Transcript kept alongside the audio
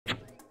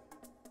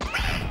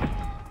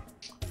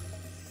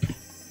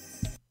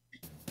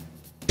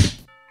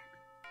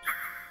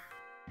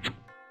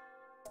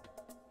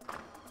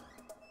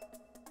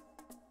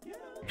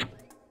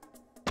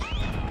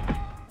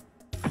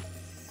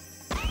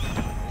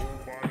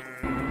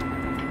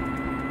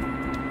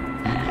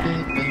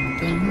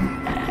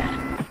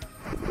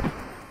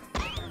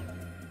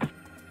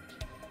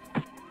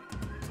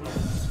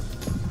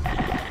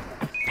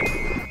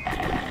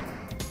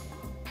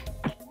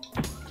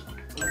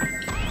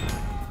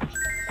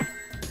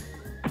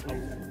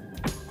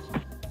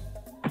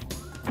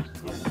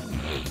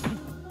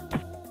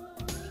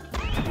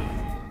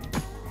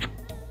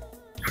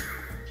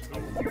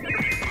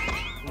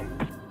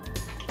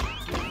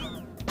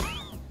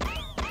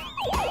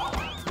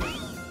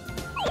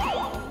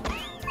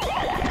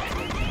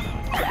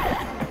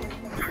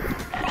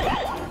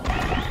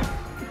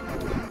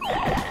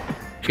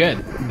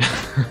Good.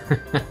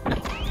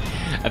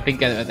 I think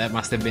that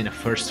must have been a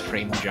first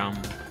frame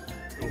jump.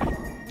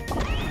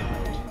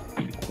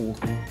 Pretty cool.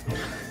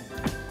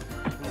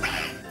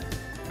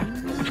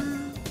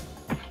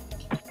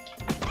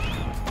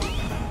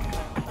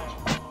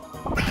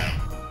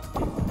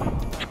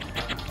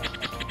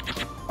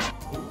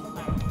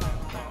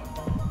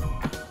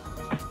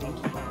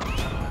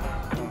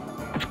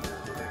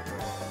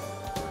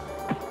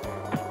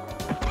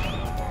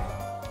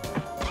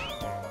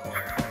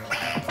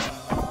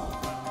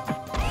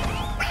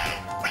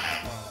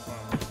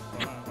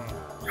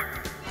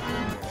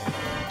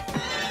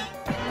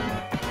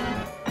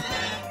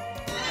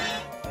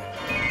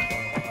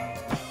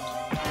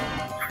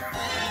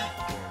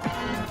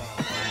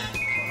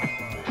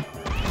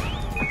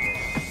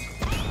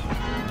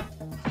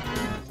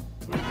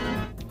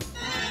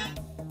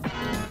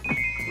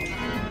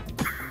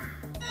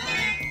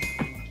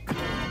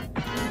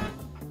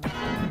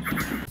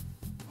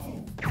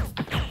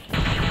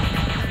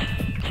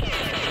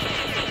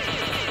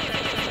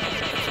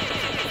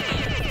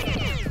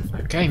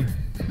 Okay.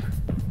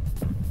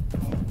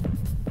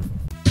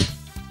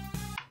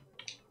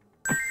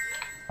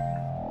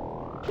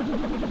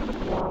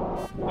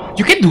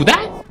 You can do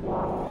that?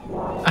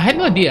 I had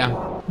no idea.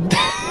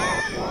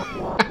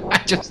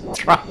 I just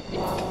tried.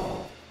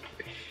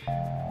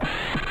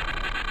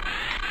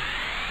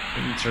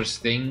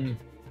 Interesting.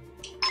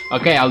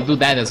 Okay, I'll do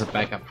that as a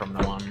backup from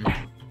now on.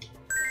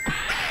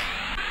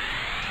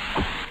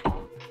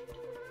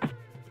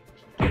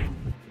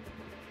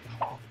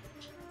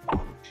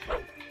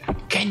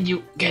 Can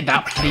you get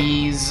up,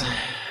 please?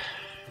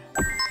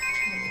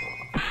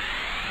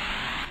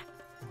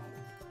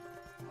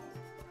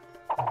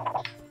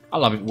 I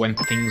love it when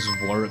things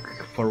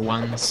work for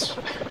once.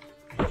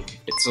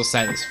 It's so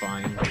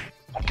satisfying.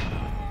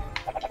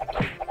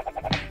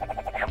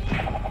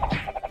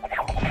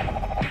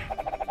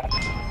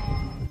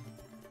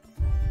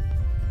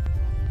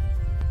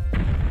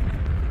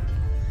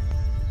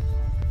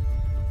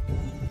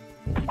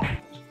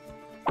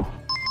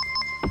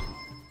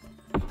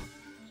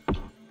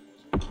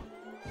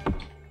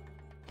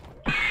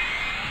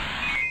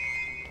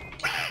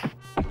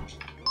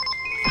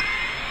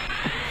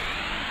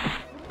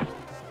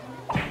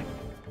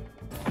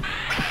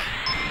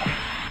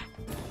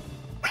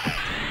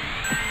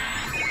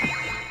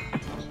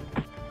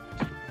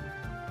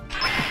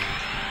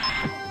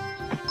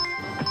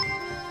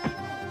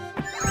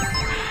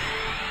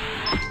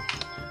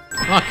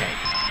 Okay.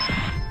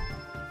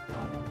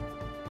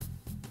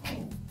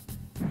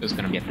 There's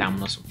gonna be a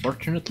downloss,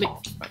 unfortunately,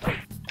 but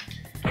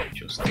it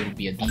should still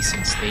be a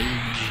decent stage,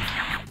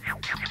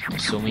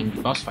 assuming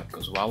the boss fight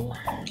goes well.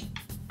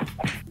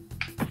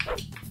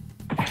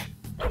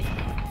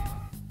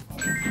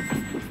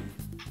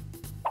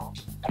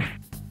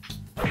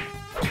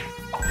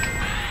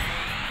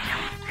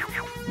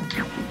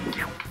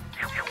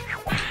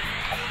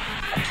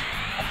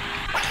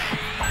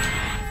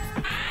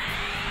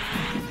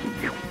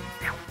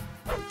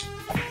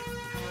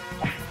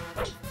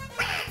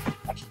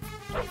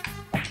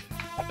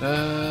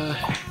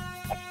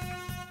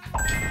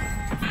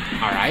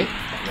 Alright,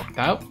 that worked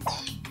out.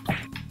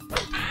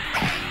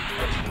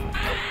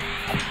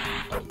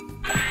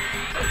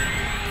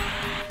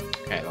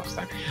 Okay, last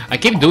time. I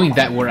keep doing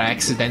that where I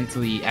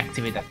accidentally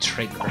activate that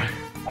trigger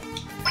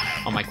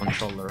on my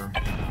controller.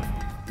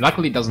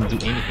 Luckily it doesn't do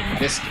anything in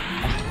this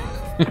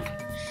game.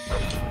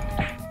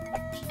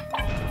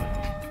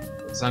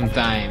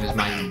 Sometimes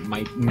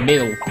my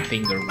middle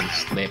finger will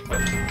slip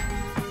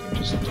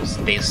and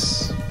just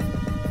this.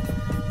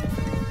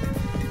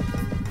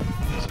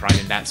 Right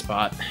in that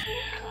spot.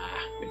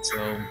 A bit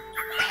slow.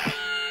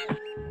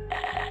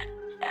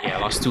 Yeah, I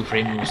lost 2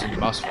 frame moves in the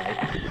boss fight.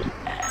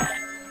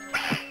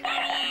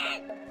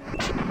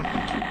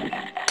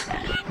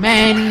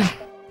 Man!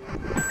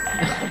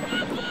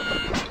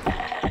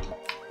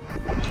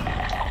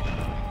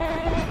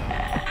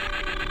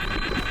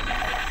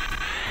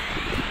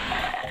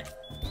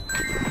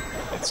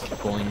 Let's keep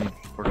going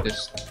for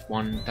this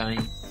one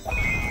time.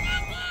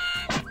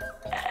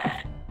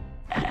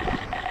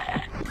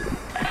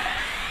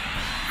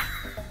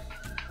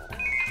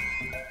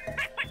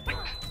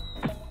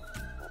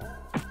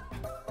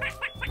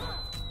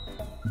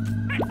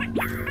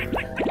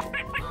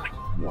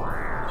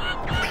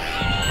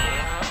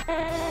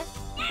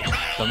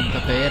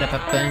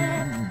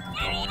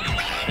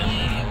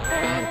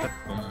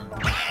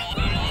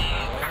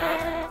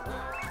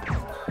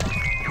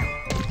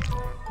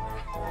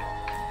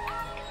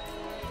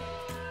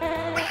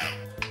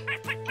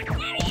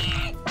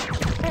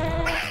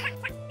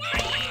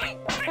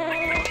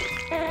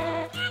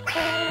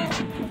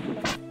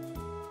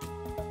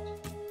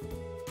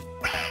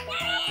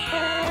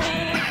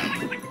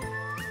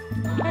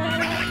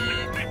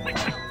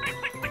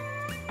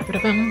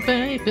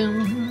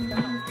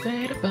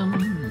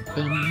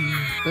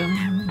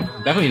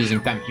 Definitely losing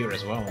time here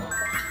as well.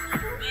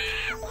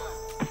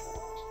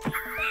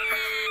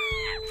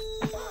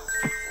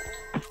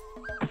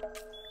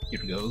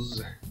 Here it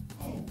goes.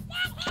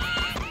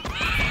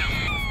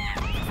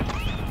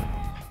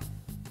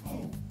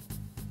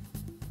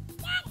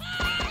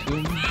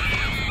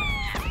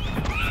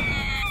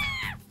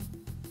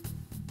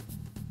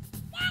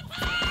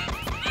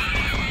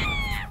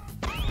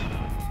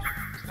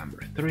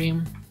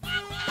 3,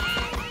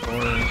 4.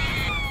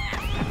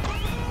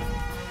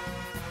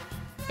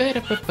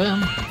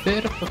 Bum,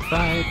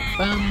 5,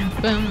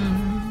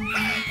 bum,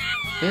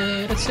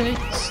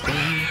 6,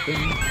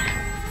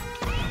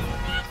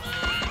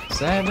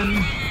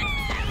 7,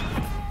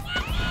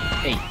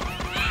 8.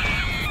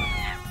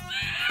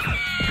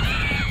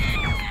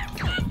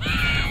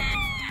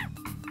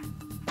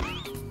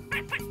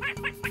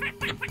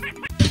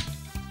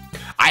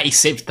 I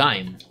saved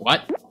time.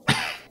 What?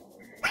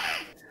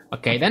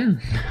 Okay then.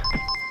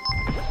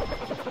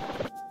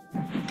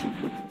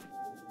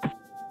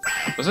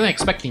 Wasn't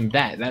expecting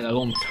that, let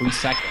alone 3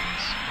 seconds.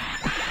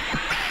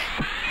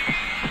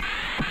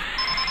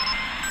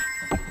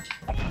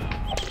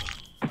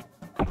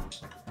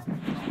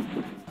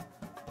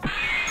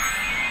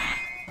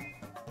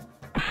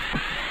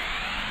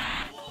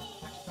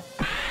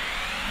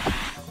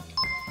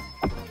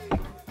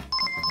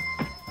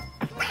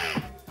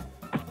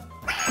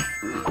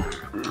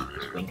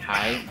 Swing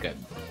high, good.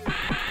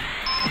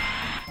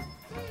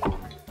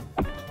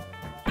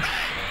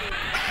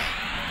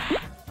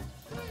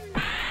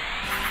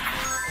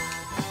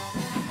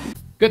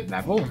 Good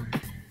level.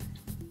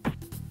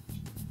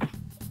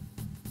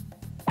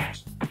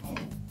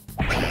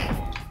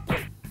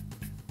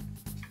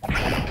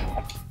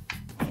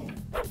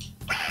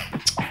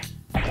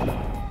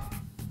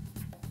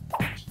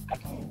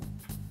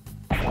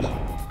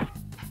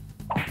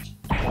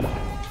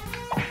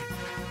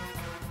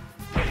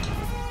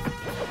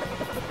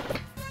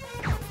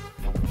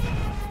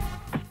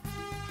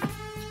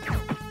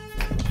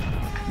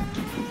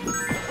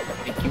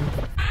 Thank you.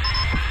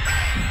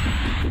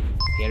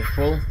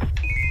 Careful.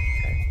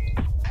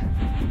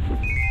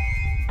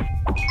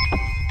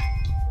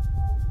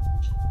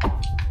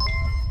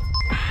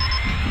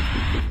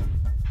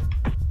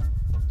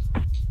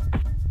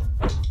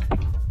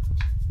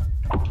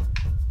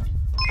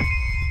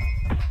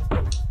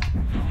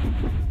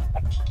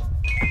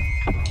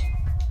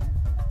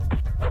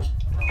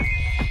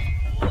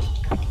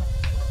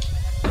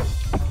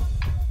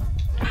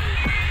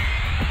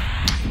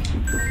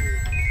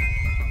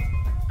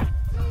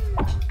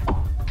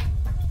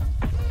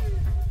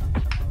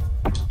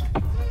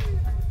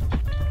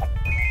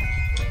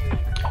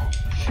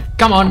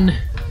 Come on!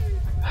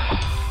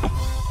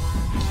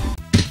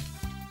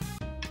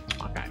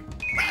 Okay.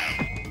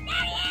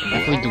 I'll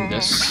definitely do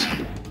this.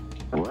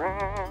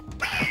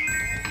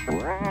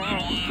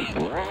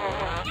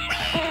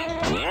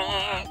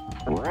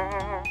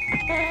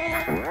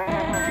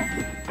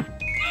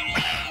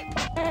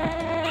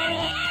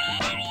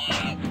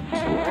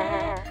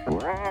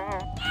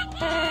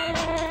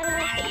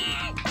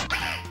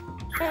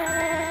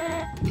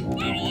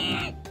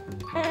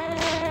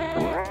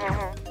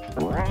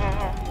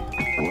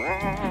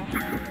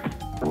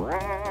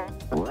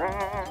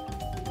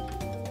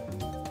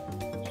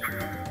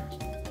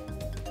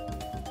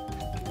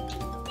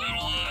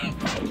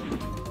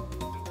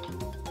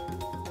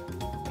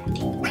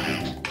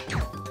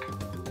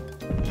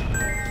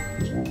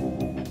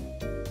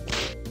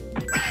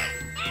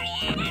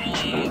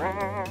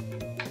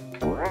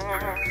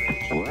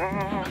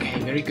 Okay,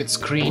 very good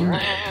screen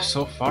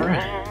so far.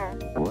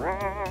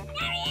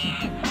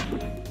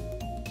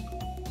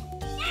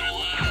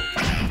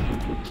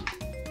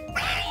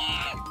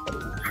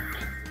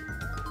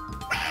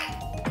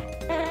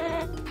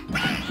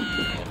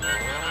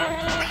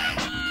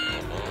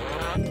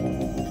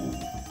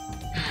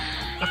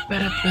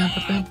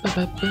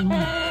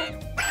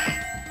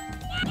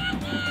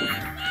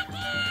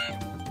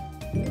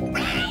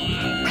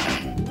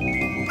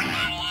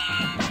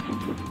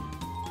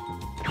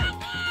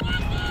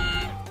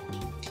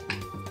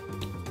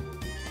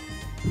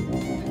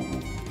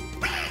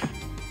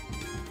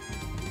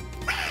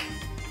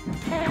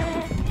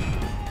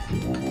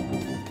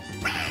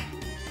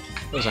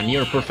 That was a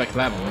near perfect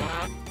level.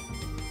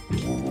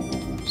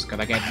 Just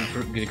gotta get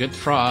the good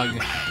frog,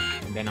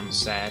 and then I'm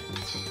set.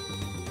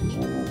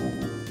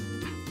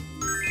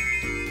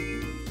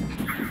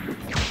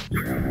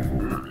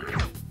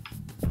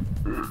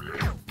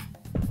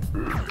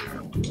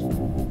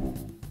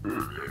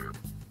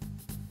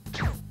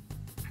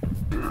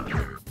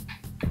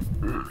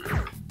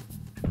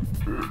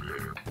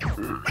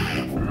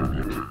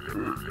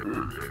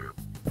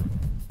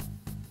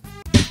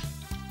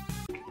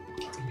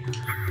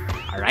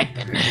 Alright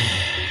then,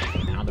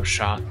 another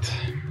shot.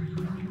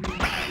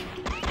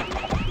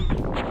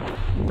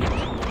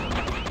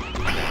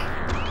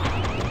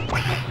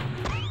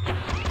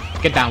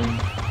 Get down.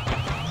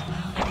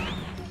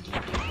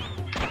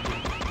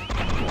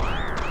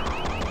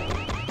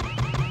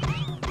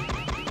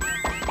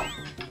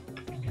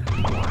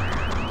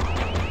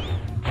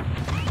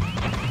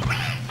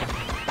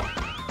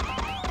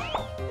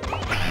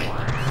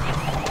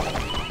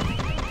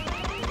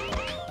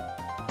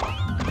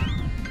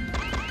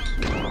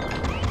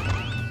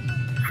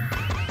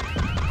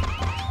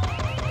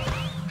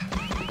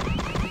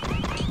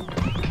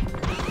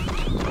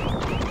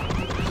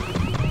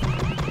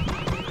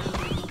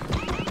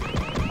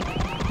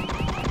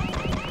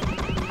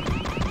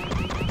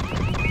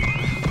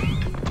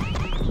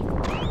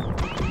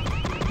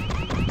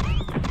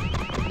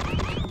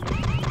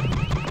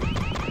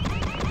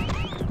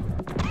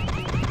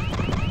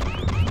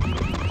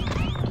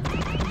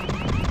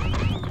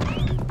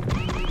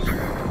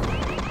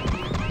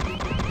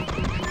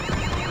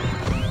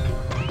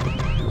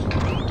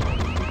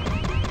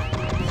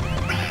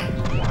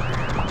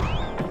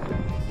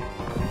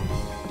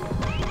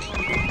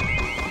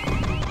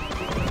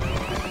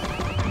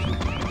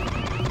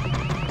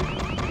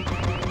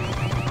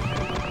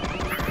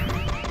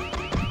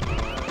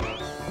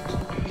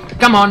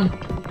 Come on!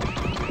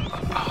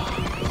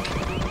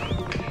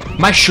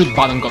 My shoot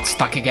button got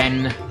stuck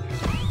again.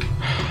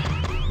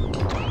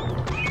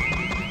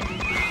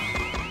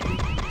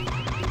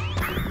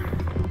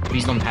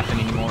 Please don't happen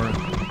anymore.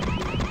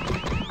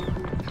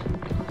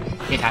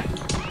 It happened.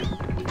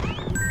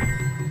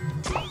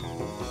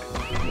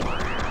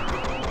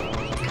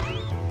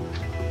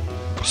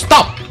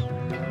 Stop!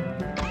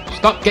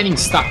 Stop getting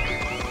stuck.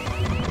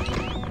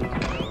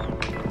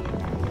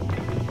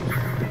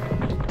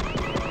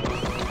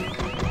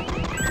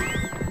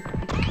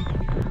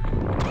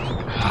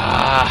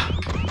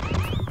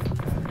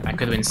 That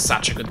could have been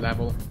such a good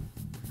level.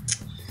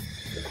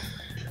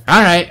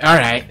 Alright,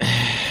 alright.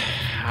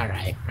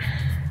 Alright.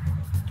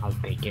 I'll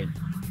take it.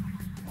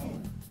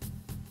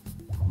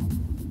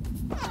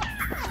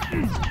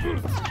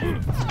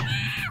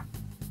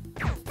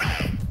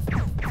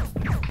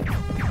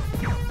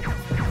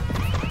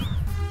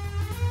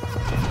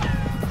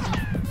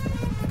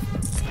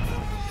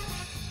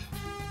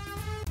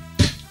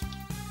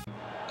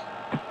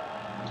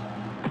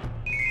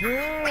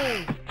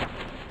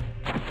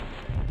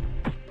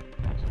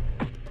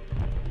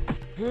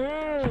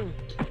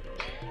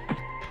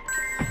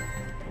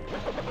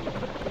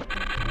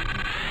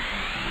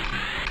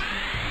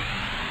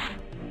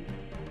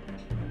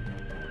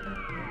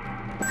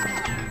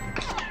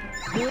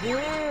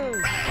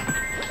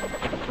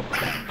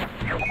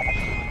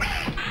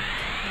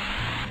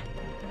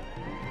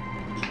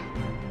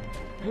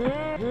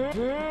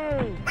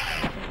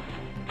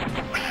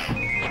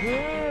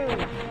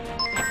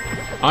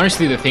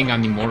 Honestly, the thing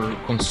I'm more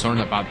concerned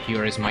about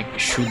here is my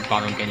shoot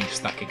button getting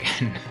stuck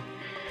again.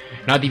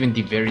 Not even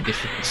the very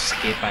difficult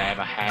skip I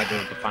ever had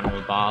or the final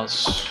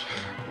boss.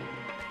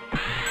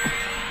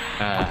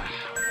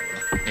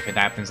 If it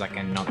happens, I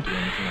cannot do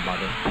anything about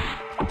it.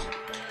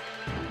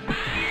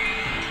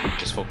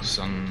 Just focus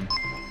on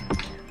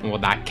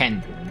what I can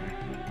do,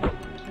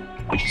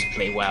 which is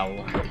play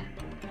well.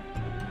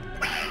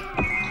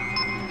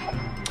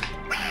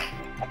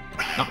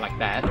 Not like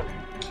that.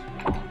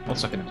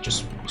 Also, I can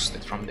just boost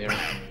it from there.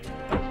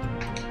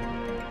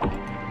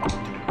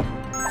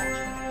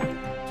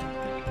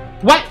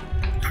 What?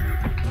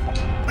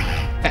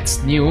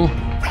 That's new.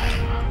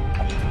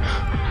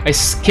 I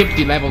skipped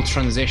the level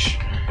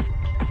transition.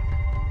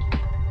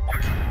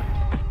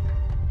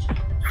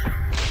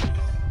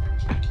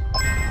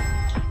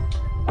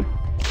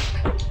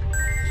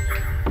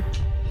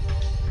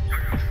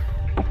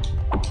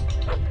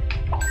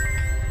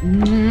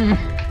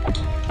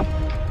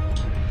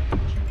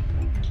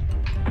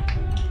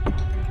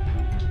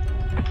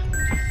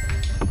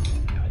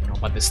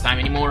 This time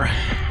anymore.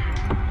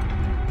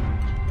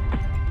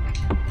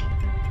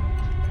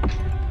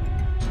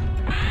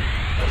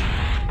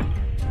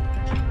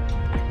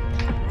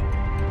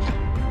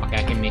 Okay,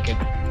 I can make it.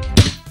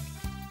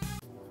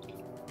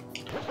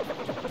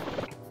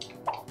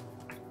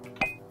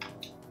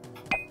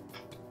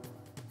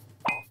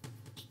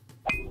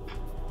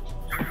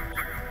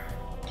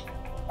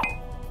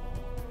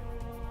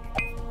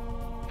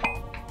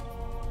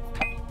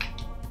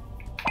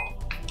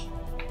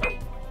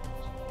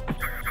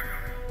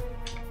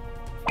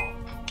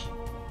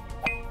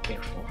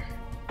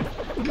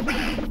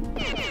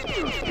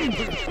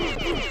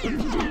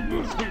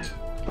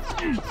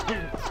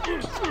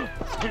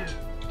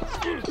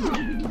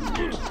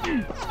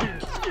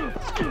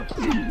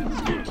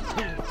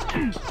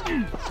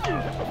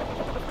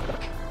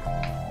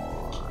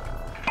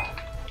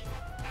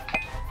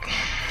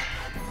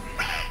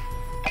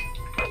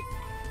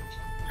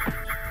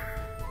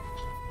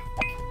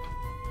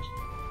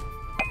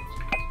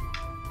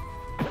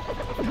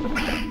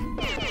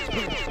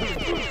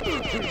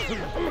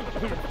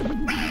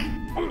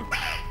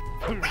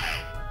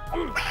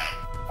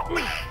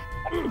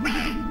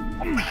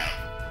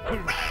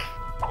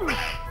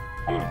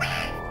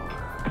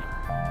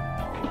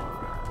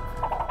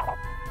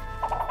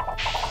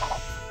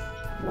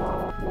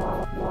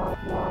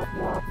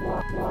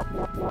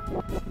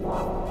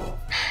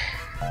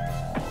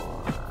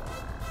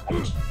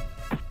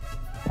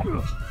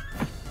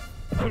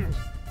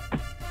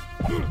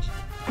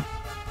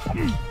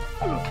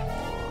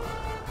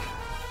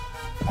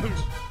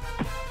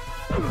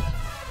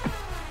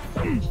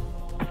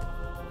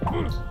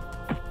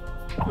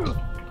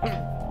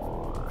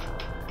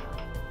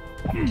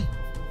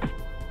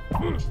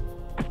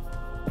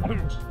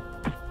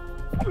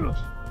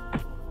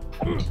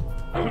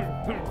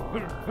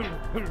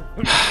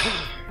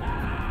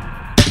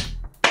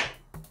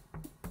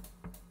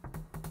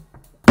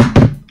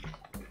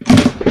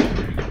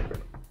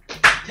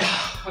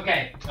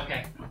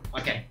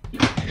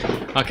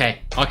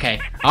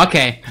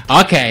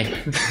 Okay.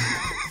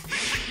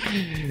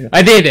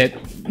 I did it.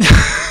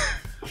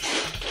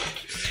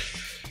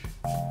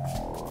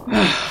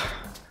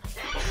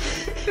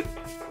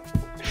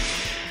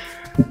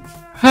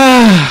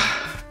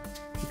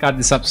 Got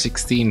this up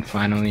 16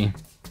 finally.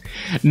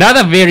 Not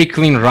a very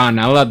clean run,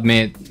 I'll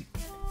admit.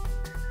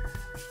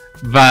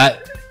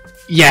 But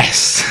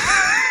yes.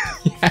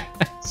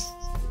 Yes.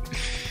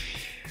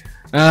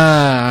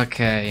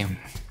 Okay.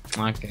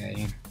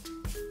 Okay.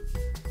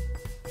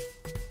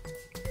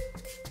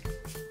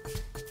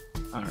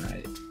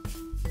 Alright.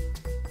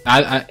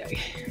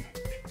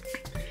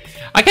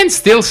 I can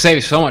still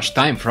save so much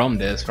time from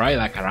this, right?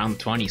 Like around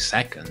 20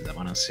 seconds, I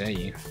wanna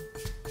say.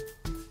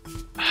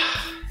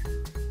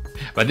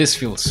 But this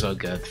feels so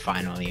good,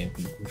 finally.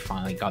 We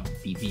finally got the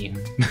PB.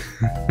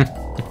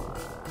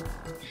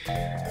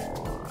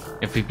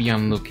 The PB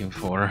I'm looking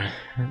for.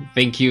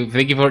 Thank you for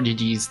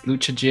GG's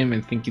Lucha Jim,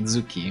 and thank you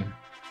Zuki.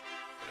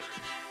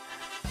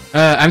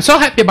 I'm so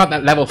happy about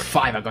that level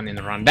 5 I got in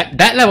the run.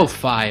 That level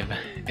 5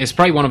 is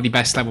probably one of the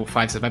best level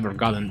 5s I've ever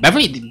gotten.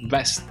 Definitely the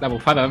best level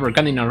 5 I've ever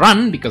gotten in a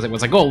run, because it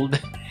was a gold.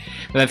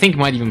 But I think it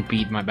might even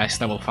beat my best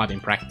level 5 in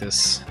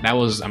practice. That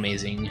was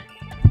amazing.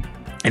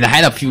 And I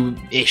had a few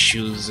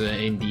issues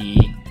in the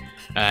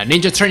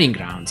Ninja Training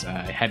Grounds.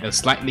 I had a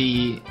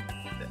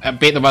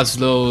bit of a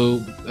slow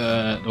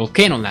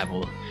volcano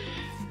level.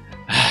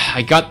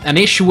 I got an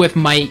issue with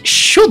my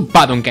shoot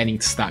button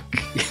getting stuck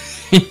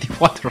in the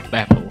water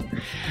level.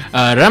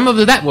 Realm of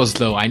the Dead was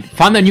slow. I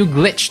found a new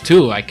glitch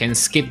too. I can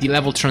skip the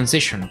level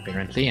transition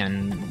apparently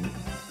and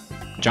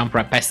jump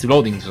right past the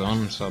loading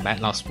zone, so that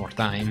lost more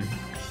time.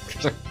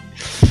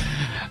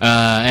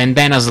 And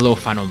then a slow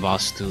final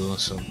boss too,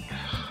 so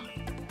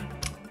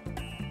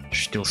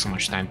still so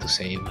much time to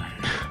save.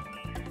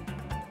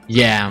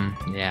 Yeah.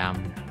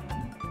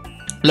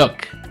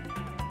 Look,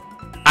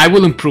 I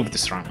will improve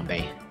this run one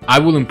day.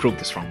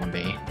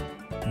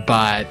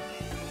 But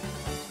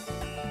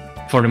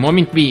for the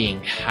moment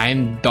being,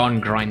 I'm done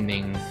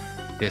grinding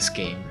this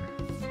game.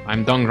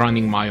 I'm done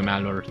grinding Maui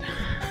Mallard.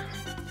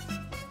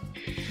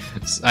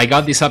 I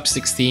got this up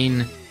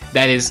 16.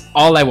 That is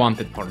all I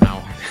wanted for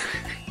now.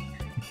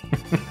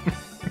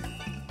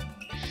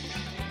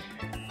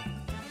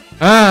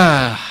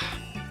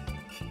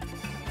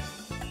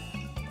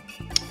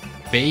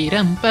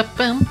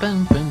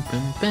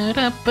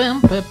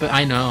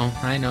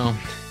 I know.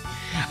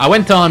 I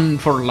went on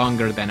for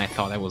longer than I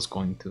thought I was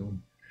going to.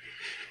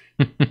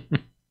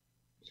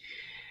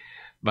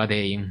 But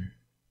hey.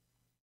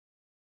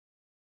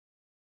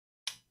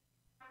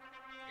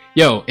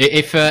 Yo,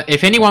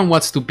 if anyone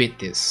wants to beat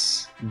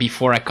this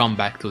before I come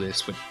back to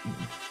this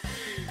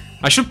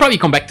I should probably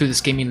come back to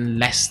this game in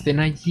less than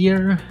a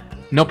year.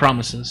 No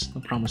promises.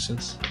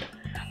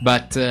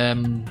 But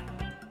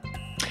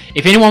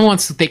if anyone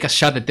wants to take a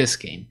shot at this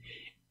game,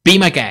 be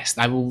my guest.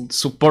 I will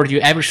support you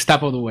every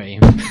step of the way.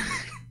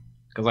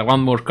 Because I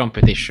want more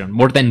competition,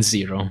 more than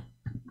 0.